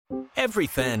Every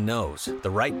fan knows the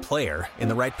right player in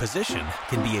the right position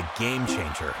can be a game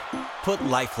changer. Put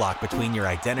LifeLock between your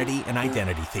identity and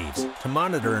identity thieves to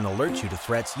monitor and alert you to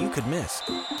threats you could miss.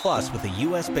 Plus, with a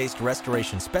U.S.-based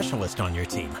restoration specialist on your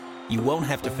team, you won't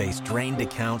have to face drained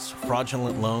accounts,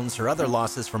 fraudulent loans, or other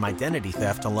losses from identity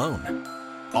theft alone.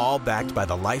 All backed by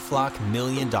the LifeLock $1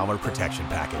 Million Protection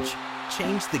Package.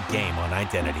 Change the game on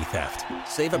identity theft.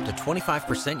 Save up to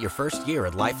 25% your first year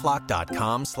at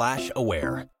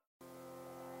LifeLock.com/aware.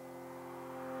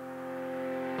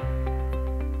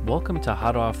 Welcome to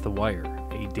Hot Off the Wire,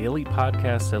 a daily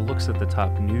podcast that looks at the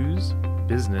top news,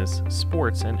 business,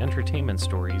 sports, and entertainment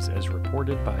stories as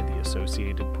reported by the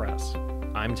Associated Press.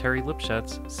 I'm Terry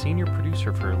Lipschutz, Senior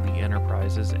Producer for Elite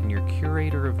Enterprises and your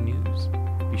curator of news.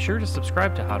 Be sure to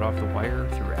subscribe to Hot Off the Wire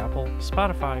through Apple,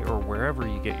 Spotify, or wherever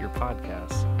you get your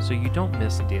podcasts so you don't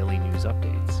miss daily news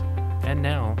updates. And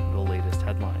now, the latest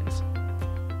headlines.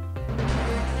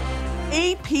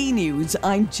 AP News,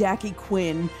 I'm Jackie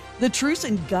Quinn. The truce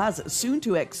in Gaza soon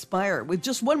to expire, with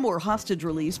just one more hostage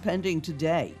release pending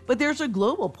today. But there's a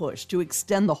global push to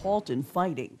extend the halt in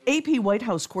fighting. AP White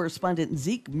House correspondent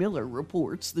Zeke Miller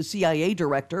reports the CIA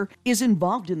director is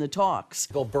involved in the talks.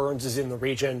 Bill Burns is in the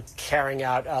region carrying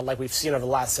out, like we've seen over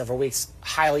the last several weeks,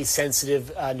 highly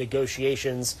sensitive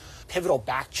negotiations, pivotal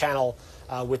back channel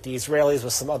with the Israelis,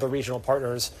 with some other regional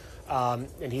partners.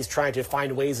 And he's trying to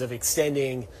find ways of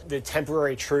extending the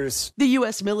temporary truce. The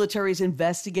U.S. military is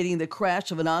investigating the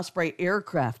crash of an Osprey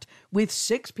aircraft with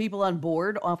 6 people on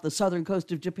board off the southern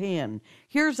coast of Japan.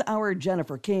 Here's our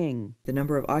Jennifer King. The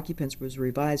number of occupants was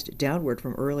revised downward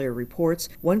from earlier reports.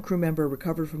 One crew member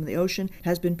recovered from the ocean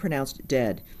has been pronounced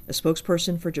dead. A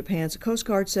spokesperson for Japan's Coast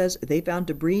Guard says they found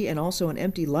debris and also an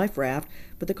empty life raft,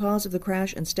 but the cause of the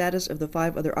crash and status of the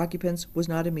 5 other occupants was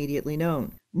not immediately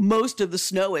known. Most of the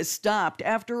snow has stopped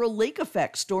after a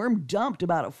lake-effect storm dumped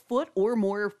about a foot or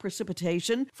more of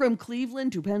precipitation from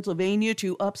Cleveland to Pennsylvania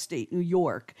to upstate New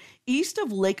York. East of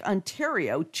Lake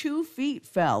Ontario, 2 feet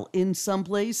fell in some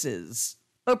places.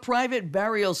 A private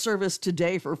burial service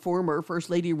today for former First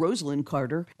Lady Rosalynn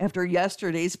Carter after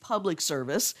yesterday's public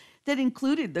service that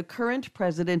included the current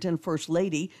president and first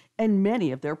lady and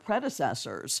many of their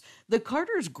predecessors. The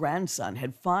Carter's grandson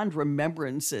had fond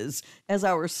remembrances, as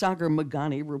our Sagar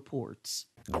Magani reports.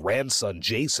 Grandson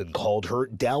Jason called her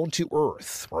down to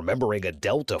earth, remembering a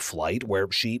Delta flight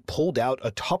where she pulled out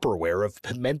a Tupperware of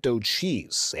pimento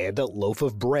cheese and a loaf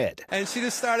of bread. And she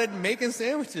just started making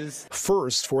sandwiches.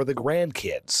 First for the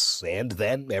grandkids, and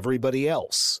then everybody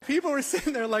else. People were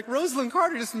sitting there like, Rosalynn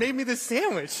Carter just made me this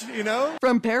sandwich, you know?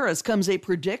 From Paris comes a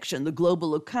prediction: the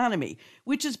global economy,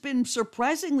 which has been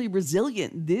surprisingly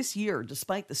resilient this year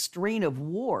despite the strain of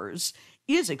wars,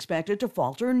 is expected to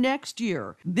falter next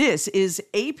year. This is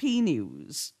AP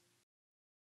News.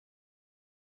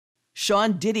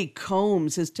 Sean Diddy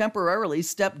Combs has temporarily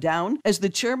stepped down as the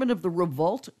chairman of the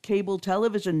Revolt cable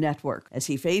television network as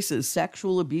he faces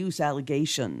sexual abuse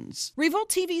allegations. Revolt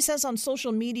TV says on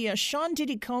social media Sean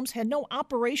Diddy Combs had no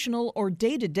operational or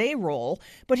day-to-day role,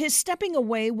 but his stepping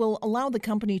away will allow the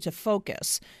company to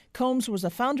focus. Combs was a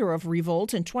founder of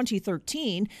Revolt in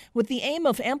 2013 with the aim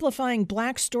of amplifying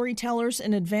black storytellers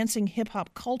and advancing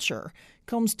hip-hop culture.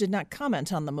 Combs did not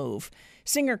comment on the move.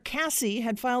 Singer Cassie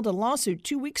had filed a lawsuit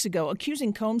 2 weeks ago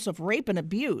accusing Combs of rape and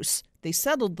abuse. They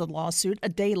settled the lawsuit a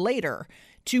day later.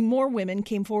 2 more women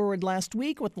came forward last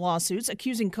week with lawsuits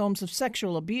accusing Combs of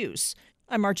sexual abuse.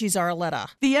 I'm Archie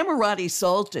Zaraletta. The Emirati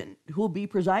Sultan, who will be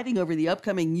presiding over the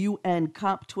upcoming UN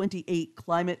COP28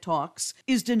 climate talks,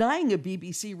 is denying a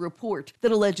BBC report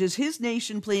that alleges his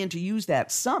nation planned to use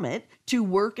that summit to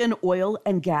work an oil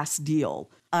and gas deal.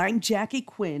 I'm Jackie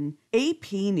Quinn,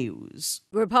 AP News.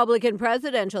 Republican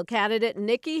presidential candidate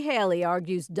Nikki Haley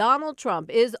argues Donald Trump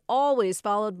is always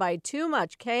followed by too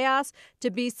much chaos to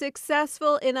be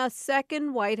successful in a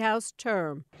second White House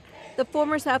term. The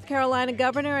former South Carolina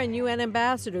governor and UN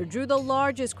ambassador drew the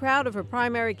largest crowd of her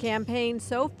primary campaign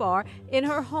so far in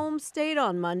her home state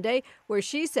on Monday, where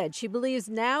she said she believes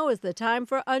now is the time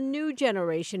for a new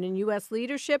generation in U.S.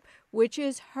 leadership, which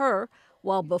is her,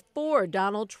 while before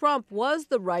Donald Trump was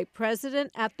the right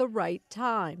president at the right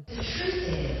time. The truth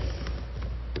is,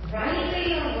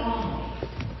 rightly or wrong,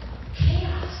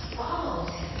 chaos follows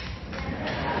him.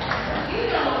 You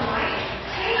know, right?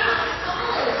 Chaos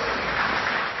follows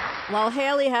him. While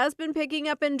Haley has been picking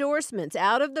up endorsements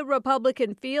out of the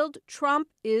Republican field, Trump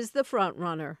is the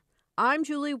frontrunner. I'm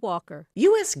Julie Walker.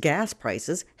 U.S. gas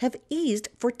prices have eased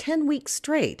for 10 weeks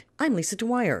straight. I'm Lisa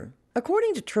Dwyer.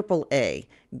 According to AAA,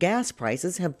 gas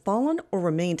prices have fallen or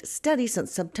remained steady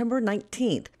since September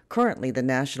 19th. Currently, the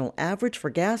national average for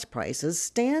gas prices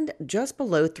stand just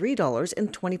below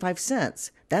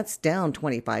 $3.25. That's down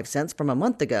 25 cents from a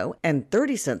month ago and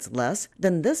 30 cents less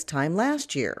than this time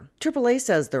last year. AAA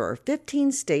says there are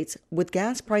 15 states with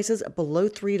gas prices below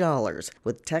 $3,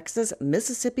 with Texas,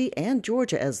 Mississippi, and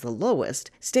Georgia as the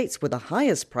lowest. States with the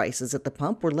highest prices at the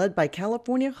pump were led by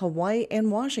California, Hawaii,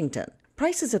 and Washington.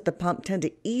 Prices at the pump tend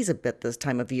to ease a bit this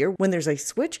time of year when there's a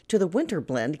switch to the winter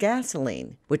blend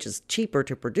gasoline, which is cheaper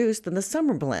to produce than the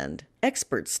summer blend.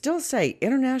 Experts still say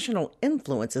international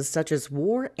influences such as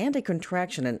war and a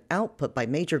contraction in output by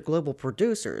major global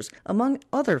producers, among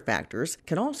other factors,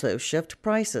 can also shift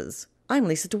prices. I'm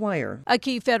Lisa Dwyer. A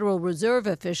key Federal Reserve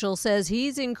official says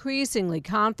he's increasingly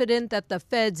confident that the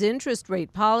Fed's interest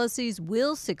rate policies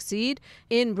will succeed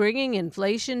in bringing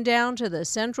inflation down to the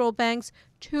central bank's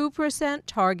 2%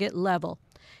 target level.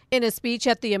 In a speech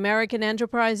at the American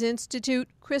Enterprise Institute,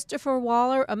 Christopher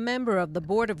Waller, a member of the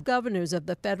Board of Governors of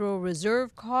the Federal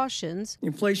Reserve, cautions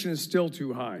inflation is still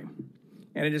too high,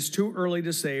 and it is too early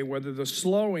to say whether the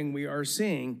slowing we are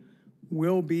seeing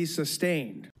will be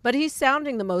sustained. But he's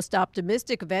sounding the most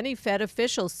optimistic of any Fed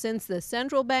official since the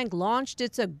central bank launched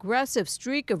its aggressive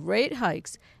streak of rate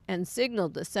hikes and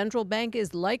signaled the central bank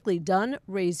is likely done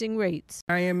raising rates.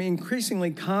 I am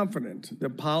increasingly confident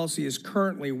that policy is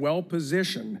currently well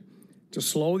positioned to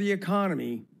slow the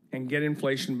economy and get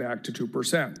inflation back to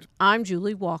 2%. I'm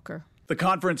Julie Walker. The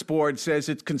Conference Board says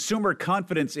its Consumer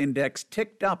Confidence Index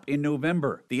ticked up in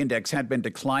November. The index had been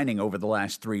declining over the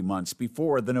last 3 months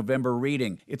before the November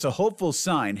reading. It's a hopeful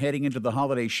sign heading into the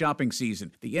holiday shopping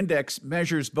season. The index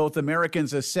measures both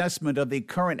Americans' assessment of the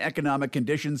current economic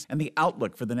conditions and the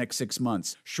outlook for the next 6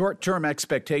 months. Short-term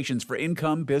expectations for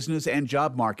income, business, and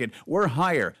job market were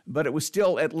higher, but it was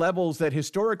still at levels that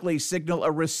historically signal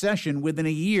a recession within a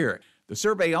year. The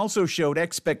survey also showed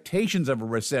expectations of a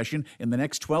recession in the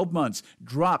next 12 months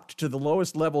dropped to the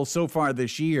lowest level so far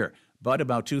this year. But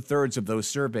about 2/3 of those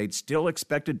surveyed still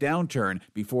expect a downturn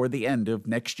before the end of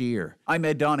next year. I'm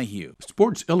Ed Donahue.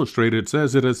 Sports Illustrated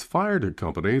says it has fired a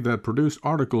company that produced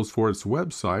articles for its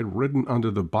website written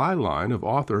under the byline of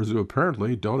authors who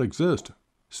apparently don't exist.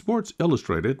 Sports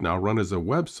Illustrated, now run as a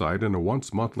website and a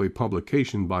once-monthly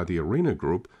publication by the Arena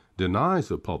Group, denies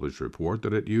a published report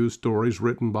that it used stories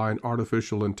written by an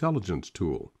artificial intelligence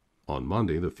tool. On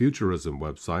Monday, the Futurism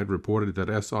website reported that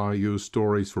SI used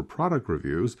stories for product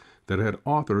reviews that had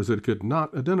authors it could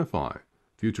not identify.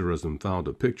 Futurism found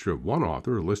a picture of one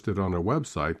author listed on a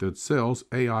website that sells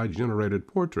AI-generated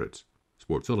portraits.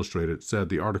 Sports Illustrated said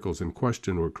the articles in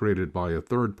question were created by a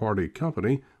third-party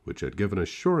company which had given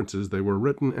assurances they were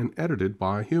written and edited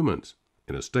by humans.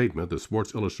 In a statement, the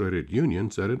Sports Illustrated Union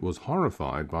said it was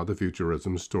horrified by the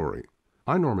Futurism story.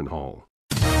 I'm Norman Hall.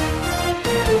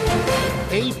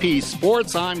 AP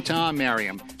Sports, I'm Tom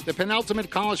Merriam. The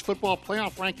penultimate college football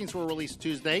playoff rankings were released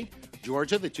Tuesday.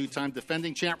 Georgia, the two-time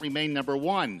defending champ, remained number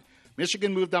 1.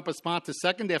 Michigan moved up a spot to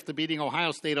second after beating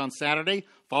Ohio State on Saturday,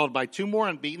 followed by 2 more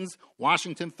unbeatens,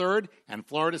 Washington third, and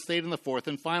Florida State in the 4th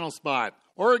and final spot.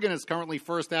 Oregon is currently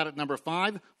first out at number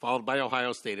 5, followed by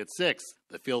Ohio State at 6.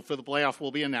 The field for the playoff will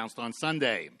be announced on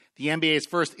Sunday. The NBA's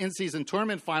first in-season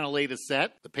tournament final 8 is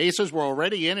set. The Pacers were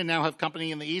already in and now have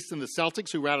company in the East in the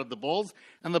Celtics, who routed the Bulls,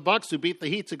 and the Bucks, who beat the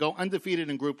Heat to go undefeated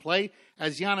in group play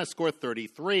as Giannis scored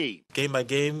 33. Game by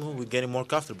game, we're getting more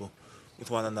comfortable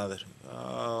with one another.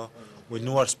 We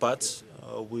knew our spots.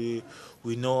 We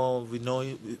know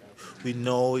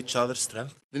each other's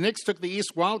strength. The Knicks took the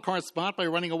East wildcard spot by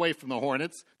running away from the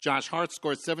Hornets. Josh Hart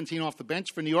scored 17 off the bench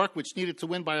for New York, which needed to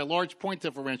win by a large point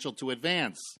differential to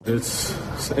advance. It's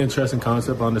an interesting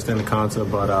concept. I understand the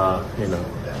concept, but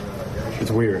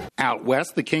it's weird. Out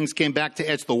west, the Kings came back to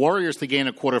edge the Warriors to gain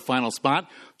a quarterfinal spot,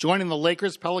 joining the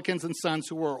Lakers, Pelicans, and Suns,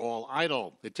 who were all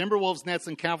idle. The Timberwolves, Nets,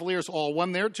 and Cavaliers all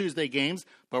won their Tuesday games,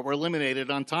 but were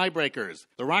eliminated on tiebreakers.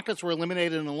 The Rockets were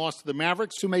eliminated and lost to the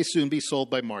Mavericks, who may soon be sold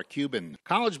by Mark Cuban.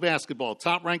 College basketball,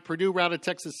 top-ranked Purdue routed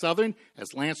Texas Southern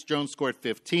as Lance Jones scored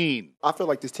 15. I feel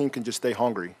like this team can just stay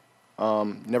hungry,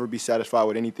 never be satisfied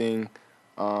with anything.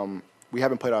 We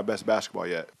haven't played our best basketball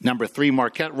yet. Number 3,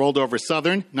 Marquette rolled over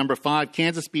Southern. Number 5,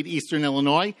 Kansas beat Eastern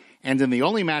Illinois. And in the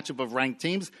only matchup of ranked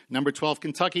teams, number 12,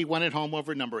 Kentucky won at home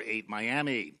over number 8,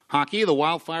 Miami. Hockey, the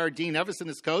Wildfire, Dean Evison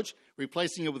is coach,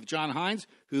 replacing it with John Hines,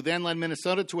 who then led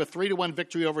Minnesota to a 3-1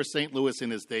 victory over St. Louis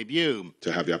in his debut.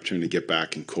 To have the opportunity to get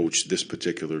back and coach this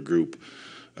particular group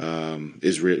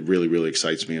is really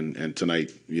excites me. And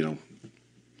tonight,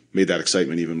 made that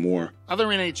excitement even more. Other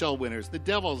NHL winners: the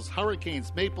Devils,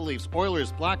 Hurricanes, Maple Leafs,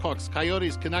 Oilers, Blackhawks,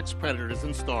 Coyotes, Canucks, Predators,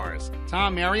 and Stars.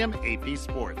 Tom Merriam, AP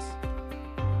Sports.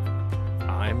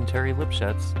 I'm Terry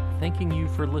Lipschutz, thanking you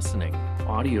for listening.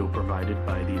 Audio provided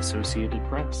by the Associated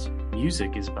Press.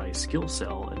 Music is by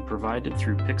Skillcell and provided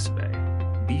through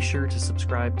Pixabay. Be sure to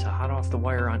subscribe to Hot Off the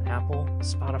Wire on Apple,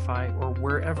 Spotify, or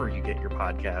wherever you get your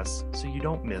podcasts so you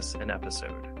don't miss an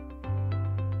episode.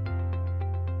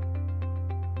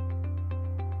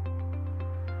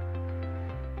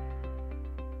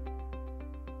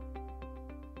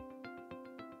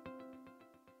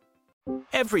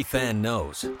 Every fan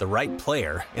knows the right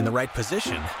player in the right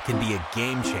position can be a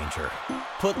game changer.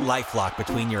 Put LifeLock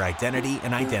between your identity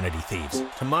and identity thieves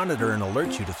to monitor and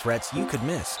alert you to threats you could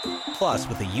miss. Plus,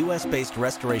 with a U.S.-based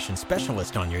restoration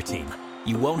specialist on your team,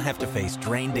 you won't have to face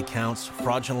drained accounts,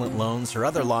 fraudulent loans, or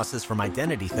other losses from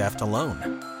identity theft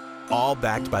alone. All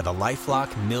backed by the LifeLock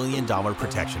 $1 Million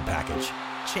Protection Package.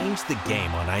 Change the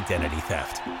game on identity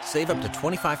theft. Save up to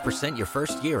 25% your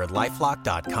first year at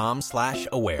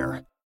LifeLock.com/aware.